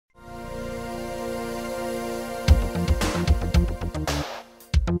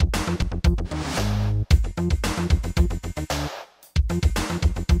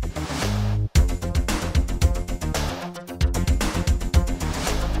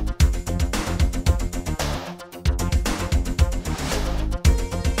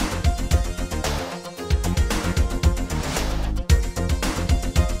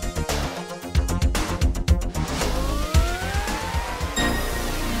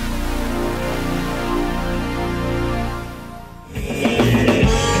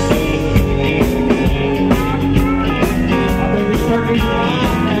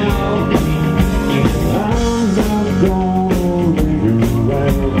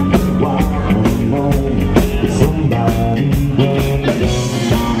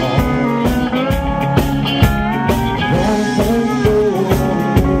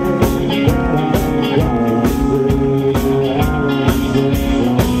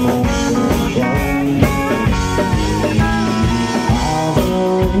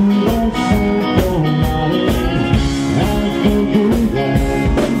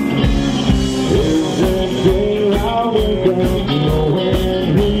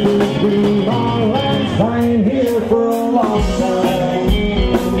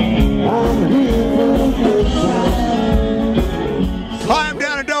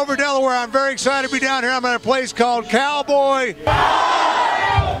I'm very excited to be down here. I'm at a place called Cowboy.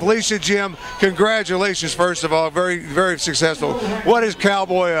 Felicia, Jim, congratulations, first of all. Very, very successful. What is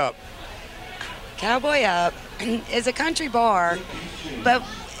Cowboy Up? Cowboy Up is a country bar, but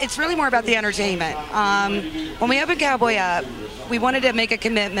it's really more about the entertainment. When we opened Cowboy Up, we wanted to make a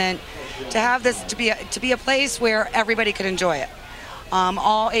commitment to have this to be a place where everybody could enjoy it.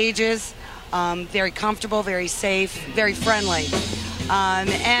 All ages, very comfortable, very safe, very friendly.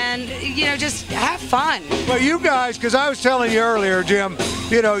 And, you know, just have fun. Well, you guys, because I was telling you earlier, Jim,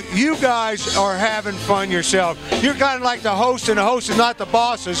 you know, you guys are having fun yourself. You're kind of like the host, and the host is not the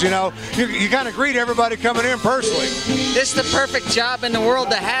bosses, you know. You kind of greet everybody coming in personally. This is the perfect job in the world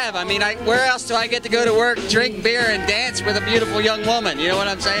to have. I mean, where else do I get to go to work, drink beer, and dance with a beautiful young woman? You know what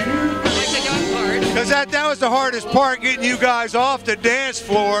I'm saying? It's the young part. Because that was the hardest part, getting you guys off the dance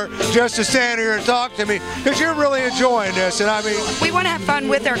floor just to stand here and talk to me. Because you're really enjoying this, and I mean... We want to have fun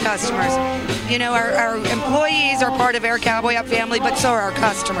with our customers. You know, our employees are part of our Cowboy Up family, but so are our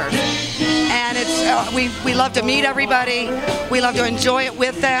customers. And it's we love to meet everybody. We love to enjoy it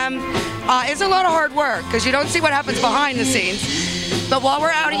with them. It's a lot of hard work because you don't see what happens behind the scenes. But while we're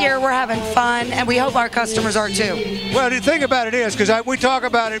out here, we're having fun, and we hope our customers are too. Well, the thing about it is, because we talk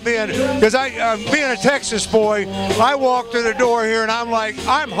about it being a Texas boy, I walk through the door here and I'm like,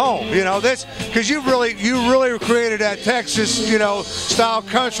 I'm home. You know, this because you really created that Texas, you know, style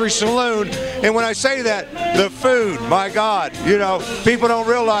country saloon. And when I say that, the food, my God, you know, people don't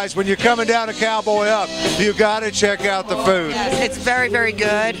realize when you're coming down to Cowboy Up, you got to check out the food. Yes, it's very, very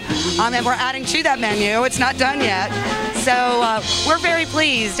good, and we're adding to that menu. It's not done yet. So we're very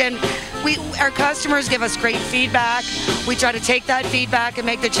pleased, and our customers give us great feedback. We try to take that feedback and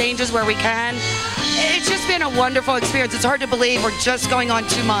make the changes where we can. It's just been a wonderful experience. It's hard to believe we're just going on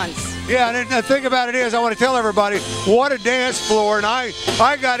 2 months. Yeah, and the thing about it is, I want to tell everybody, what a dance floor, and I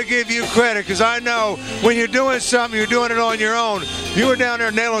got to give you credit, because I know when you're doing something, you're doing it on your own. You were down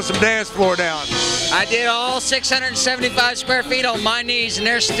there nailing some dance floor down. I did all 675 square feet on my knees, and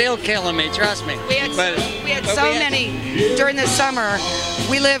they're still killing me, trust me. We had so many during the summer.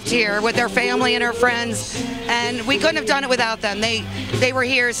 We lived here with their family and our friends, and we couldn't have done it without them. They were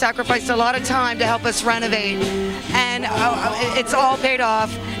here, sacrificed a lot of time to help us renovate, and it's all paid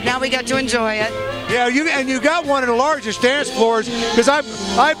off. Now we got to enjoy it. Yeah, you got one of the largest dance floors, because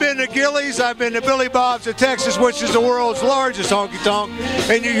I've been to Gillies, I've been to Billy Bob's of Texas, which is the world's largest honky-tonk,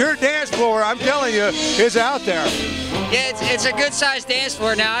 and your dance floor, I'm telling you, is out there. Yeah, it's a good-sized dance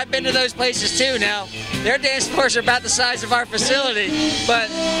floor. Now, I've been to those places too. Now, their dance floors are about the size of our facility, but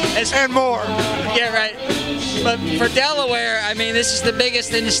and more. Yeah, right. But for Delaware, I mean, this is the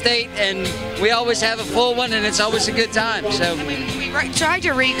biggest in the state, and we always have a full one, and it's always a good time. So we tried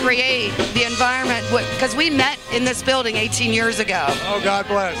to recreate the environment because we met in this building 18 years ago. Oh, God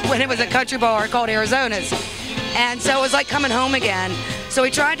bless. When it was a country bar called Arizona's, and so it was like coming home again. So we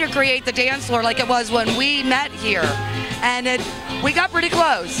tried to create the dance floor like it was when we met here, and we got pretty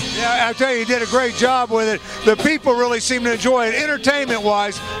close. Yeah, I tell you did a great job with it. The people really seem to enjoy it.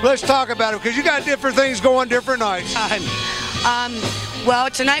 Entertainment-wise, let's talk about it, because you got different things going different nights. Well,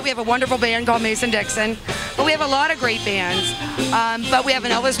 tonight we have a wonderful band called Mason-Dixon, but we have a lot of great bands. But we have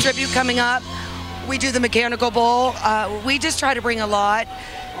an Elvis tribute coming up. We do the Mechanical Bull. We just try to bring a lot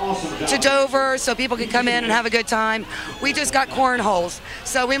to Dover so people can come in and have a good time. We just got cornholes,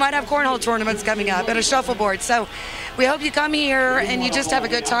 so we might have cornhole tournaments coming up and a shuffleboard. So we hope you come here and you just have a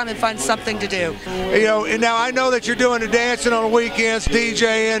good time and find something to do. You know, and now I know that you're doing the dancing on the weekends,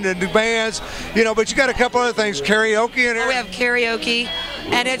 DJing and the bands, you know, but you got a couple other things, karaoke in here. We have karaoke,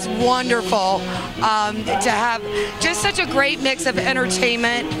 and it's wonderful to have just such a great mix of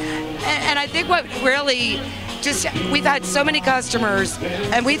entertainment. And I think what really we've had so many customers,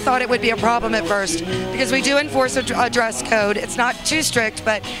 and we thought it would be a problem at first because we do enforce a dress code. It's not too strict,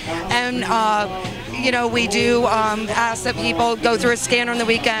 but you know, we do ask that people go through a scanner on the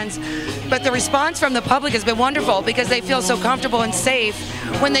weekends. But the response from the public has been wonderful because they feel so comfortable and safe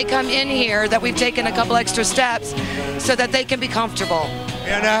when they come in here that we've taken a couple extra steps so that they can be comfortable.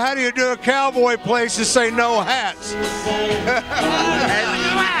 Yeah, now how do you do a cowboy place to say no hats?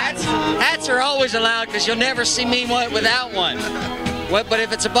 Hats are always allowed because you'll never see me without one. But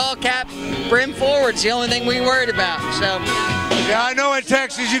if it's a ball cap, brim forward's the only thing we worried about. So. Yeah, I know in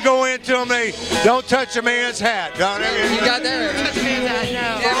Texas you go into them, they don't touch a man's hat. Don't they? You got that? Touch a man's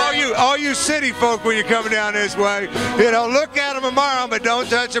hat, no. All you city folk when you're coming down this way, you know, look at them tomorrow, but don't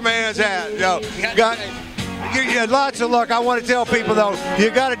touch a man's hat. You lots of luck. I want to tell people though, you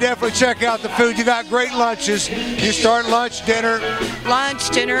got to definitely check out the food. You got great lunches. You start lunch, dinner. Lunch,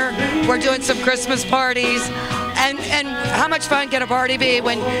 dinner. We're doing some Christmas parties. And how much fun can a party be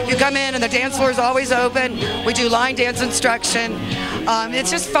when you come in and the dance floor is always open? We do line dance instruction.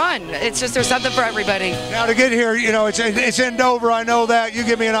 It's just fun. It's just there's something for everybody. Now to get here, you know, it's in Dover. I know that. You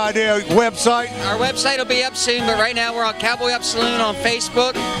give me an idea. Website? Our website will be up soon, but right now we're on Cowboy Up Saloon on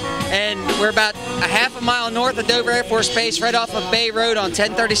Facebook, and we're about a half a mile north of Dover Air Force Base, right off of Bay Road on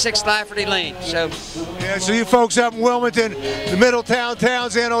 1036 Lafferty Lane. So you folks up in Wilmington, the Middletown,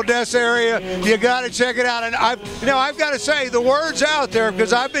 Townsend, Odessa area, you got to check it out. And I've got to say the word's out there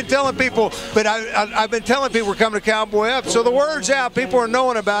because I've been telling people, but I've been telling people we're coming to Cowboy Up, so the word's out. People are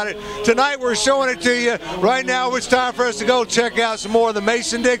knowing about it. Tonight we're showing it to you. Right now it's time for us to go check out some more of the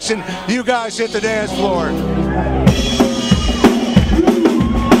Mason-Dixon. You guys hit the dance floor.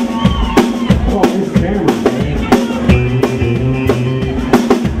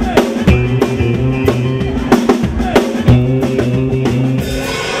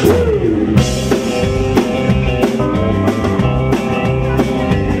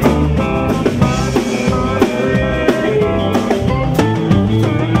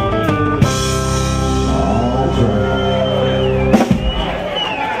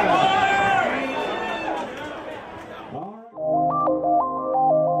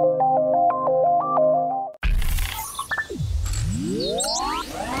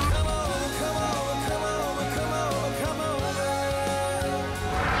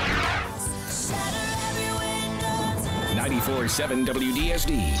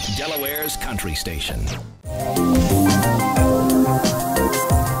 WDSD, Delaware's country station.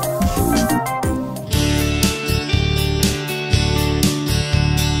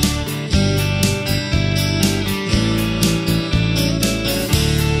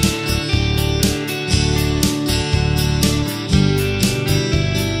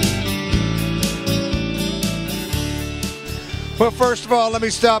 Well, first of all, let me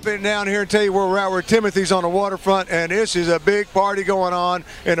stop it down here and tell you where we're at. We're at Timothy's on the waterfront, and this is a big party going on.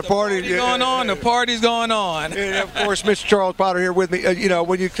 And the party's going on. And of course, Mr. Charles Potter here with me. You know,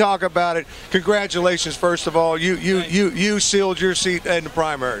 when you talk about it, congratulations. First of all, you sealed your seat in the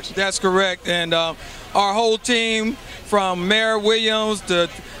primaries. That's correct, and our whole team, from Mayor Williams to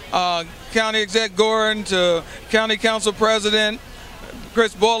County Exec Gordon to County Council President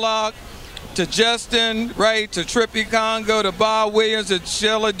Chris Bullock, to Justin, right, to Trippy Congo, to Bob Williams, to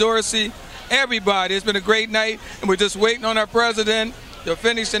Sheila Dorsey, everybody. It's been a great night, and we're just waiting on our president to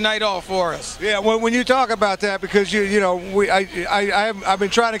finish the night off for us. Yeah, when you talk about that, because I've been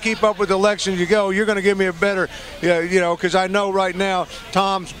trying to keep up with the elections. You're going to give me a better, because I know right now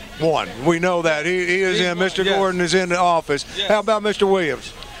Tom's won. We know that he is in. Mr. Gordon is in the office. Yes. How about Mr.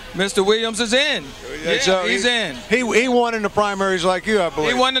 Williams? Mr. Williams is in. Yeah, so he's in. He won in the primaries like you, I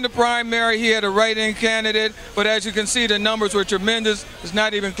believe. He won in the primary. He had a write-in candidate, but as you can see, the numbers were tremendous. It's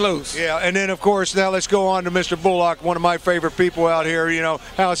not even close. Yeah, and then, of course, now let's go on to Mr. Bullock, one of my favorite people out here. You know,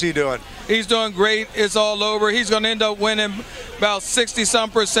 how's he doing? He's doing great. It's all over. He's going to end up winning about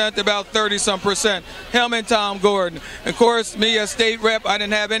 60-some%, about 30-some%. Him and Tom Gordon. Of course, me as state rep, I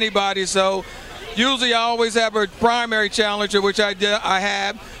didn't have anybody, so usually I always have a primary challenger, which I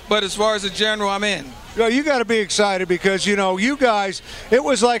have, but as far as the general, I'm in. You know, you got to be excited because, you know, you guys, it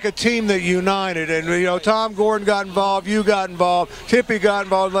was like a team that united. And, you know, Tom Gordon got involved, you got involved, Tippy got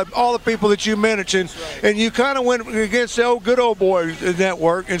involved, like all the people that you mentioned. And you kind of went against the good old boy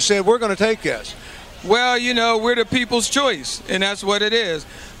network and said, we're going to take this. Well, you know, we're the people's choice, and that's what it is.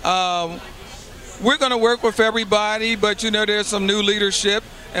 We're going to work with everybody, but, you know, there's some new leadership,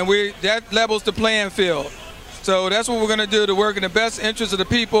 and that levels the playing field. So that's what we're going to do, to work in the best interest of the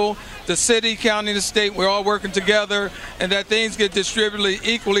people, the city, county, the state. We're all working together, and that things get distributed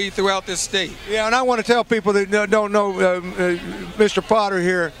equally throughout this state. Yeah, and I want to tell people that don't know Mr. Potter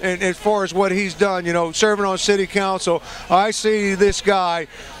here, and as far as what he's done, you know, serving on city council, I see this guy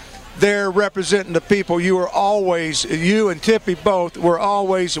there representing the people. You were always, you and Tippy both were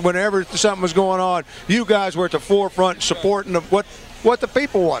always, whenever something was going on, you guys were at the forefront supporting what the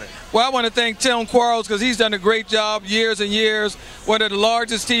people wanted. Well, I want to thank Tim Quarles because he's done a great job years and years, one of the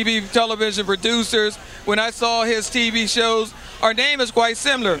largest television producers. When I saw his TV shows, our name is quite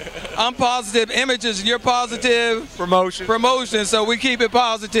similar. I'm Positive Images and you're Positive Promotion, so we keep it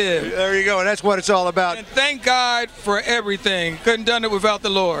positive. There you go, and that's what it's all about. And thank God for everything. Couldn't done it without the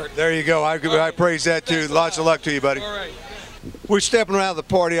Lord. There you go. I praise that too. Lots of luck to you, buddy. All right. We're stepping out of the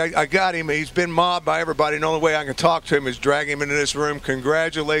party. I got him. He's been mobbed by everybody. And the only way I can talk to him is drag him into this room.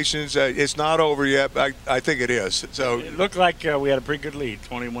 Congratulations. It's not over yet. I think it is. So it looked like we had a pretty good lead,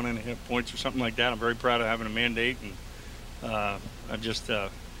 21.5 points or something like that. I'm very proud of having a mandate, and I'm just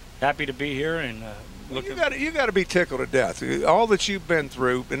happy to be here. And you got to be tickled to death. All that you've been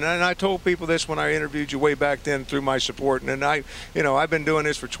through, and I told people this when I interviewed you way back then through my support. And I've been doing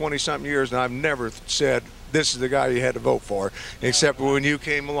this for 20-something years, and I've never said this is the guy you had to vote for, except when you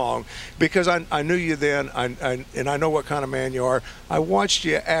came along, because I knew you then, and I know what kind of man you are. I watched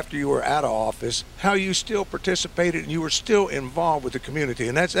you after you were out of office, how you still participated and you were still involved with the community,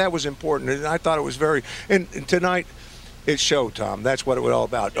 and that was important. And I thought it was very. And tonight, it showed, Tom. That's what it was all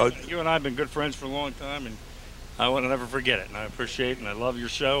about. You and I have been good friends for a long time, and I will never forget it. And I appreciate it, and I love your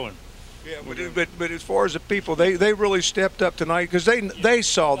show. And yeah, but as far as the people, they really stepped up tonight because they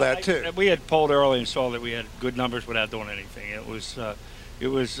saw that too. We had polled early and saw that we had good numbers without doing anything. It was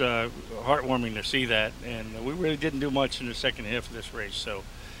heartwarming to see that, and we really didn't do much in the second half of this race. So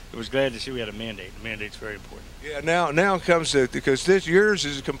it was glad to see we had a mandate. The mandate's very important. Yeah, now comes because yours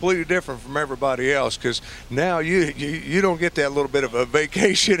is completely different from everybody else, because now you don't get that little bit of a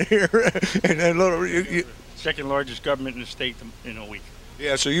vacation here and a little. Second largest government in the state in a week.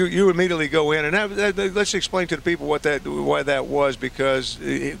 Yeah, so you immediately go in, and let's explain to the people why that was, because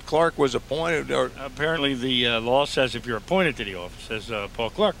Clark was appointed. Or apparently, the law says if you're appointed to the office, as Paul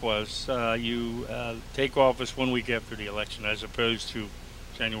Clark was, you take office 1 week after the election, as opposed to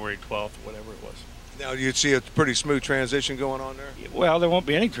January 12th or whatever it was. Now you'd see a pretty smooth transition going on there. Well, there won't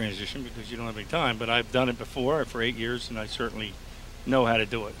be any transition because you don't have any time. But I've done it before for 8 years, and I certainly know how to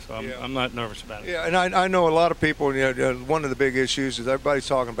do it, so I'm not nervous about it. Yeah, and I know a lot of people, one of the big issues is everybody's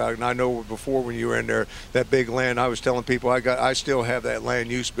talking about it, and I know before when you were in there, that big land, I was telling people I still have that land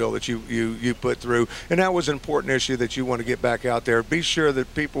use bill that you put through, and that was an important issue that you want to get back out there. Be sure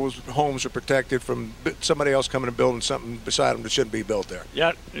that people's homes are protected from somebody else coming and building something beside them that shouldn't be built there.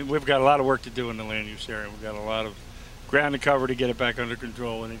 Yeah, we've got a lot of work to do in the land use area. We've got a lot of ground to cover to get it back under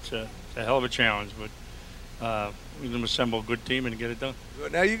control, and it's a hell of a challenge, but we're going to assemble a good team and get it done.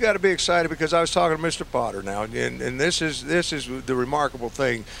 Now you got to be excited, because I was talking to Mr. Potter now, and this is the remarkable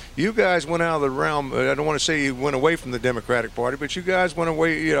thing. You guys went out of the realm. I don't want to say you went away from the Democratic Party, but you guys went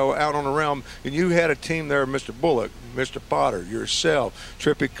away, out on the realm, and you had a team there: Mr. Bullock, Mr. Potter, yourself,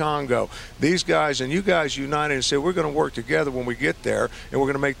 Trippy Congo. These guys, and you guys united and said, we're going to work together when we get there, and we're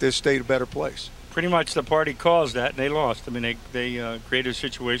going to make this state a better place. Pretty much the party caused that, and they lost. I mean, they created a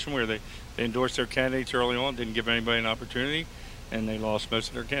situation where they endorsed their candidates early on, didn't give anybody an opportunity, and they lost most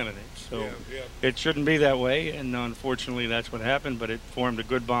of their candidates. So it shouldn't be that way, and unfortunately that's what happened, but it formed a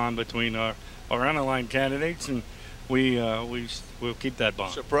good bond between our unaligned candidates, and we'll keep that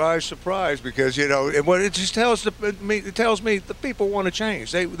bond. Surprise, surprise, because, and what it just tells me the people want to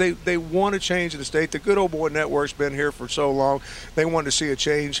change. They want to change in the state. The Good Old Boy Network's been here for so long. They wanted to see a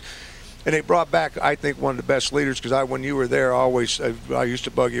change. And they brought back, I think, one of the best leaders, because when you were there, I used to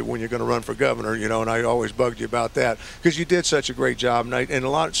bug you when you're going to run for governor, and I always bugged you about that, because you did such a great job.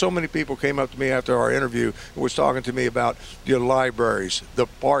 And so many people came up to me after our interview and was talking to me about your libraries, the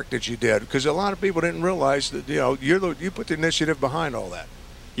park that you did, because a lot of people didn't realize that you put the initiative behind all that.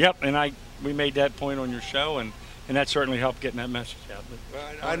 Yep, and we made that point on your show, and that certainly helped getting that message out.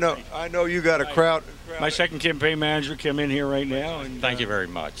 But I know you got a crowd. My second campaign manager came in here right now. And thank you very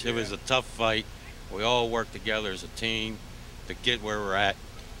much. It was a tough fight. We all worked together as a team to get where we're at,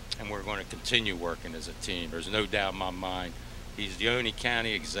 and we're going to continue working as a team. There's no doubt in my mind. He's the only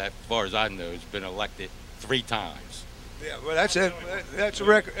county exec, as far as I know, has been elected 3 times. Yeah, well, that's it. That's a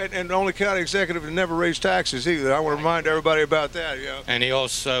record, and the only county executive that never raised taxes either. I want to remind everybody about that. Yeah. And he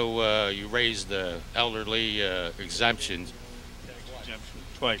also, you raised the elderly exemptions.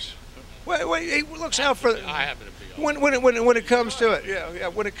 Twice. Wait, he looks out for. I happen to be. When it comes to it, yeah,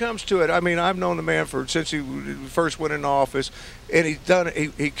 when it comes to it, I mean, I've known the man since he first went into office, and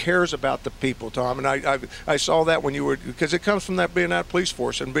he cares about the people, Tom, and I saw that when you were, because it comes from that being that police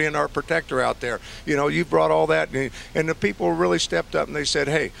force and being our protector out there. You know, you brought all that, and the people really stepped up and they said,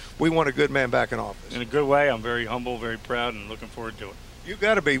 hey, we want a good man back in office. In a good way. I'm very humble, very proud, and looking forward to it. You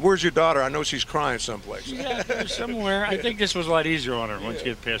got to be. Where's your daughter? I know she's crying someplace. Yeah, somewhere. I think this was a lot easier on her once you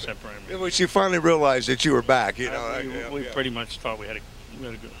get past that primary. When she finally realized that you were back, you know. We pretty much thought we had a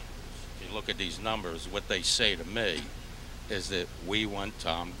good. If you look at these numbers, what they say to me is that we want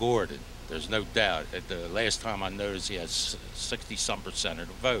Tom Gordon. There's no doubt. At the last time I noticed, he has 60-some% of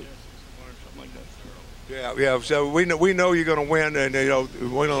the vote. Something like that. Yeah. So we know you're going to win, and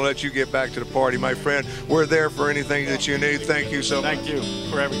we're going to let you get back to the party, my friend. We're there for anything that you need. Thank you so much. Thank you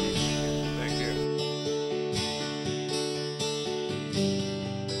for everything. Thank you.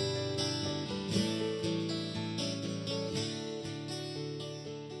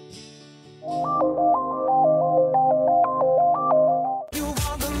 You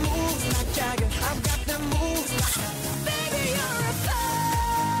want the moves like Jagger? I've got the moves. Baby, you're a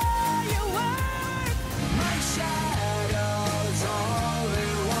firework. My shadow's only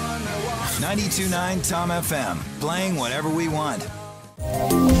one I want. 92.9 Tom FM, playing whatever we want.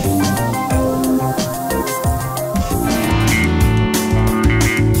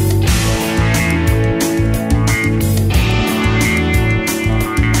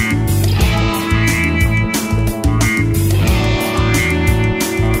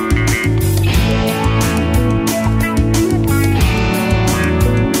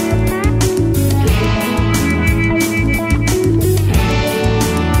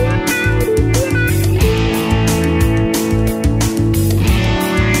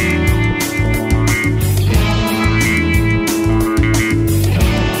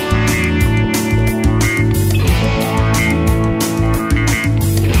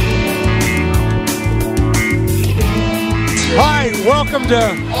 Welcome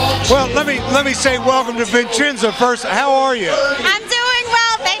to, well, let me say welcome to Vincenza first. How are you? I'm doing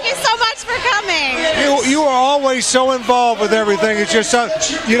well. Thank you so much for coming. You are always so involved with everything. It's just so,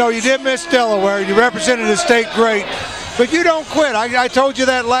 you know, you did miss Delaware. You represented the state great, but you don't quit. I told you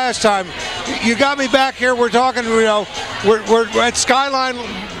that last time. You got me back here. We're talking, you know, we're at Skyline,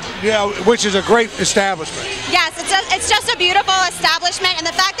 you know, which is a great establishment. Yes, it's just a beautiful establishment, and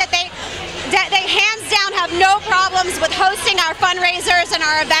the fact that they hands down have no problems with hosting our fundraisers and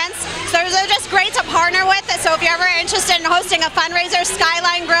our events. So they're just great to partner with. So if you're ever interested in hosting a fundraiser,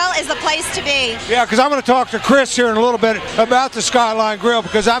 Skyline Grill is the place to be. Yeah, because I'm going to talk to Chris here in a little bit about the Skyline Grill,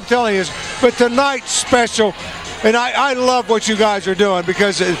 because I'm telling you, but tonight's special. And I love what you guys are doing,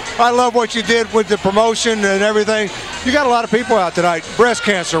 because I love what you did with the promotion and everything. You got a lot of people out tonight. Breast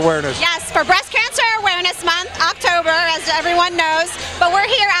cancer awareness. Yes, for Breast Cancer Awareness Month, October, as everyone knows. But we're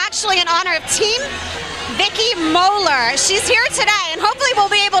here actually in honor of Team Vicki Moeller. She's here today, and hopefully we'll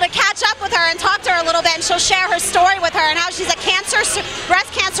be able to catch up with her and talk to her a little bit, and she'll share her story with her and how she's a breast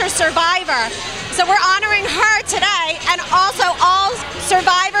cancer survivor. So we're honoring her today, and also all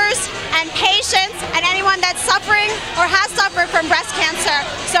survivors and patients and anyone that's suffering or has suffered from breast cancer.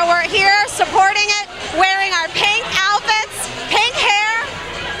 So we're here supporting it, wearing our pink outfits, pink hair.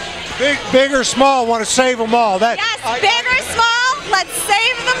 Big or small, want to save them all. Yes, big or small, let's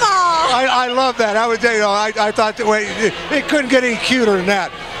save them all. I love that. I thought that it couldn't get any cuter than that.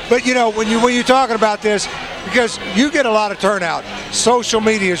 But you know, when you're talking about this, because you get a lot of turnout, social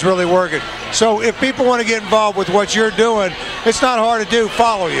media is really working. So if people want to get involved with what you're doing, it's not hard to do.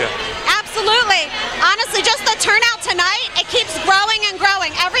 Follow you. Absolutely. Honestly, just the turnout tonight, it keeps growing and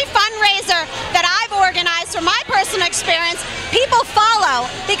growing. Every fundraiser that I've organized, from my personal experience, people follow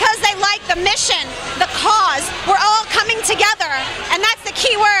because they like the mission, the cause. We're all coming together, and that's the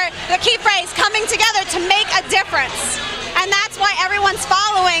key word, the key phrase, coming together to make a difference. And that's why everyone's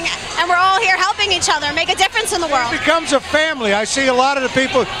following, and we're all here helping each other make a difference in the world. It becomes a family. I see a lot of the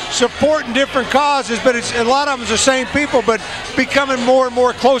people supporting different causes, but a lot of them are the same people, but becoming more and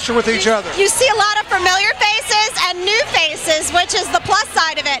more closer with each other. You see a lot of familiar faces and new faces, which is the plus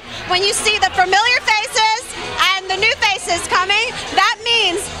side of it. When you see the familiar faces and the new faces coming, that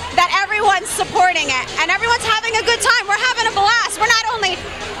means that everyone's supporting it, and everyone's having a good time. We're having a blast. We're not only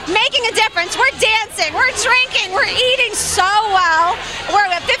making a difference, we're dancing. dancing, we're drinking, we're eating so well. We're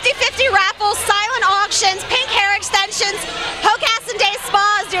at 50-50 raffles, silent auctions, pink hair extensions. Hocassin Day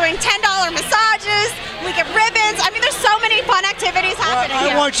Spa is doing $10 massages. We get ribbons. I mean, there's so many fun activities happening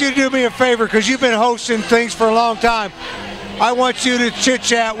here. I want you to do me a favor, because you've been hosting things for a long time. I want you to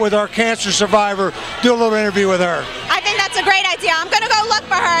chit-chat with our cancer survivor, do a little interview with her. I think that's a great idea. I'm going to go look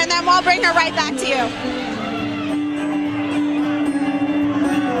for her, and then we'll bring her right back to you.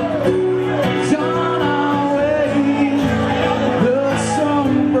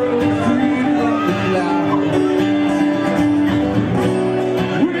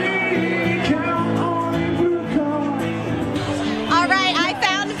 All right, I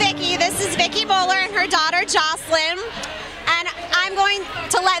found Vicki. This is Vicki Moeller and her daughter Jocelyn. And I'm going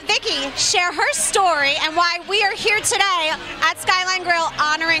to let Vicki share her story and why we are here today at Skyline Grill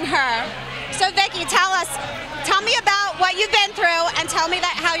honoring her. So Vicki, tell me about what you've been through, and tell me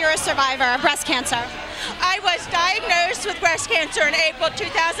how you're a survivor of breast cancer. I was diagnosed with breast cancer in April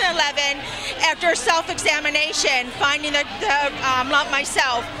 2011 after self-examination, finding the lump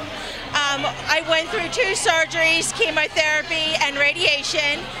myself. I went through 2 surgeries, chemotherapy, and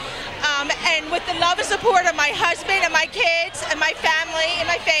radiation. And with the love and support of my husband and my kids and my family and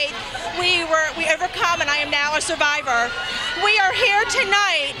my faith, we overcome, and I am now a survivor. We are here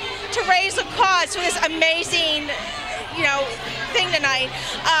tonight to raise a cause for this amazing, thing tonight.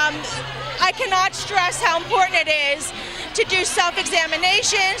 I cannot stress how important it is to do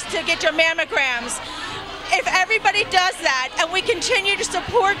self-examinations, to get your mammograms. If everybody does that and we continue to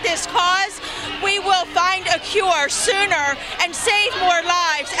support this cause, we will find a cure sooner and save more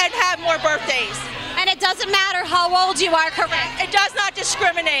lives and have more birthdays. And it doesn't matter how old you are, correct? It does not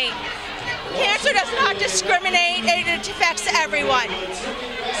discriminate. Cancer does not discriminate. It affects everyone.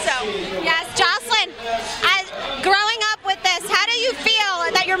 So, yes, Jocelyn, growing up with this, how do you feel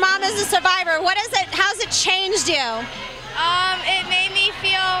that your mom is a survivor? How's it changed you? It made me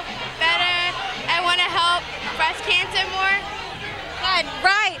feel better. I want to help breast cancer more. Good,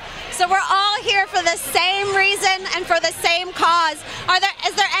 right. So we're all here for the same reason and for the same cause.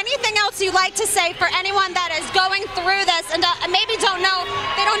 Is there anything else you'd like to say for anyone that is going through this and maybe they don't know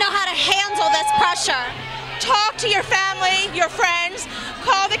how to handle this pressure? Talk to your family, your friends,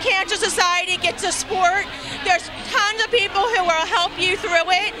 call the Cancer Society, get to support. There's tons of people who will help you through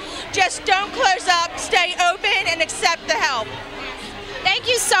it. Just don't close up, stay open, and accept the help. Thank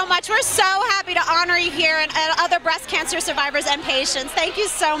you so much. We're so happy to honor you here and other breast cancer survivors and patients. Thank you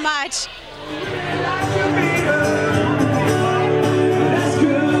so much.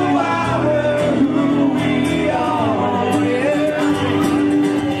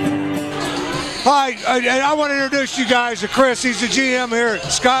 Hi, I want to introduce you guys to Chris. He's the GM here at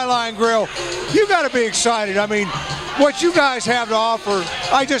Skyline Grill. You got to be excited. I mean, what you guys have to offer,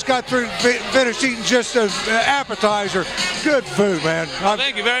 I just got through finished eating just an appetizer. Good food, man.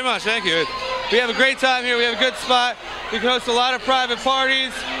 Thank you very much. Thank you. We have a great time here. We have a good spot. We can host a lot of private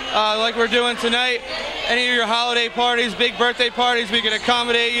parties like we're doing tonight. Any of your holiday parties, big birthday parties, we can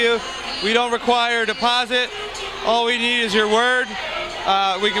accommodate you. We don't require a deposit. All we need is your word.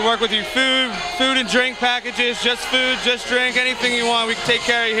 We can work with your food and drink packages, just food, just drink, anything you want. We can take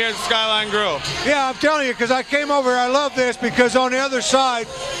care of you here at the Skyline Grill. Yeah, I'm telling you, because I came over here, I love this, because on the other side,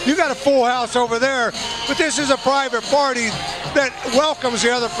 you got a full house over there, but this is a private party that welcomes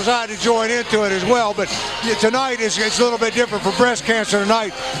the other side to join into it as well. But tonight it's a little bit different for breast cancer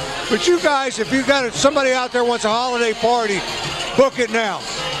tonight. But you guys, if you got somebody out there wants a holiday party, book it now.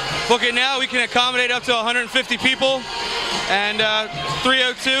 Book it now. We can accommodate up to 150 people. And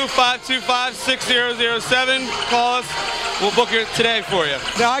 302-525-6007. Call us. We'll book it today for you.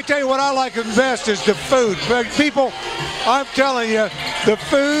 Now, I tell you what I like the best is the food. People, I'm telling you, the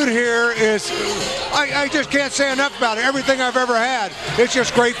food here is, I just can't say enough about it. Everything I've ever had, it's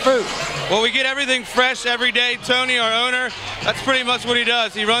just great food. Well, we get everything fresh every day. Tony, our owner, that's pretty much what he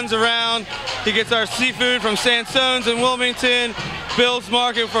does. He runs around. He gets our seafood from Sansone's in Wilmington, Bill's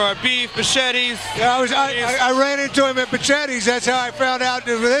Market for our beef, Bichettes. Yeah, I ran into him at Bichettes. That's how I found out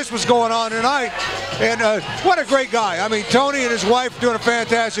that this was going on tonight. And what a great guy. I mean, Tony and his wife are doing a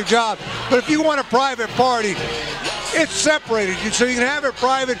fantastic job. But if you want a private party, it's separated, so you can have it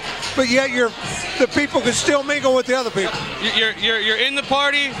private, but yet the people can still mingle with the other people. You're in the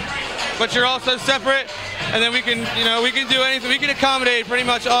party, but you're also separate, and then we can do anything. We can accommodate pretty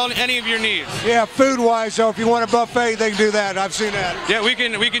much any of your needs. Yeah, food-wise, so if you want a buffet, they can do that. I've seen that. Yeah, we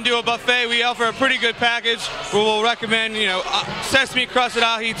can do a buffet. We offer a pretty good package where we'll recommend, sesame crusted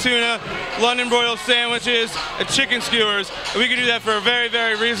ahi tuna, London broiled sandwiches, and chicken skewers. And we can do that for a very,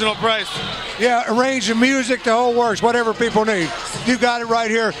 very reasonable price. Yeah, arrange the music, the whole works, whatever people need. You got it right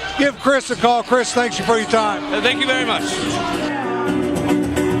here. Give Chris a call. Chris, thanks you for your time. Thank you very much.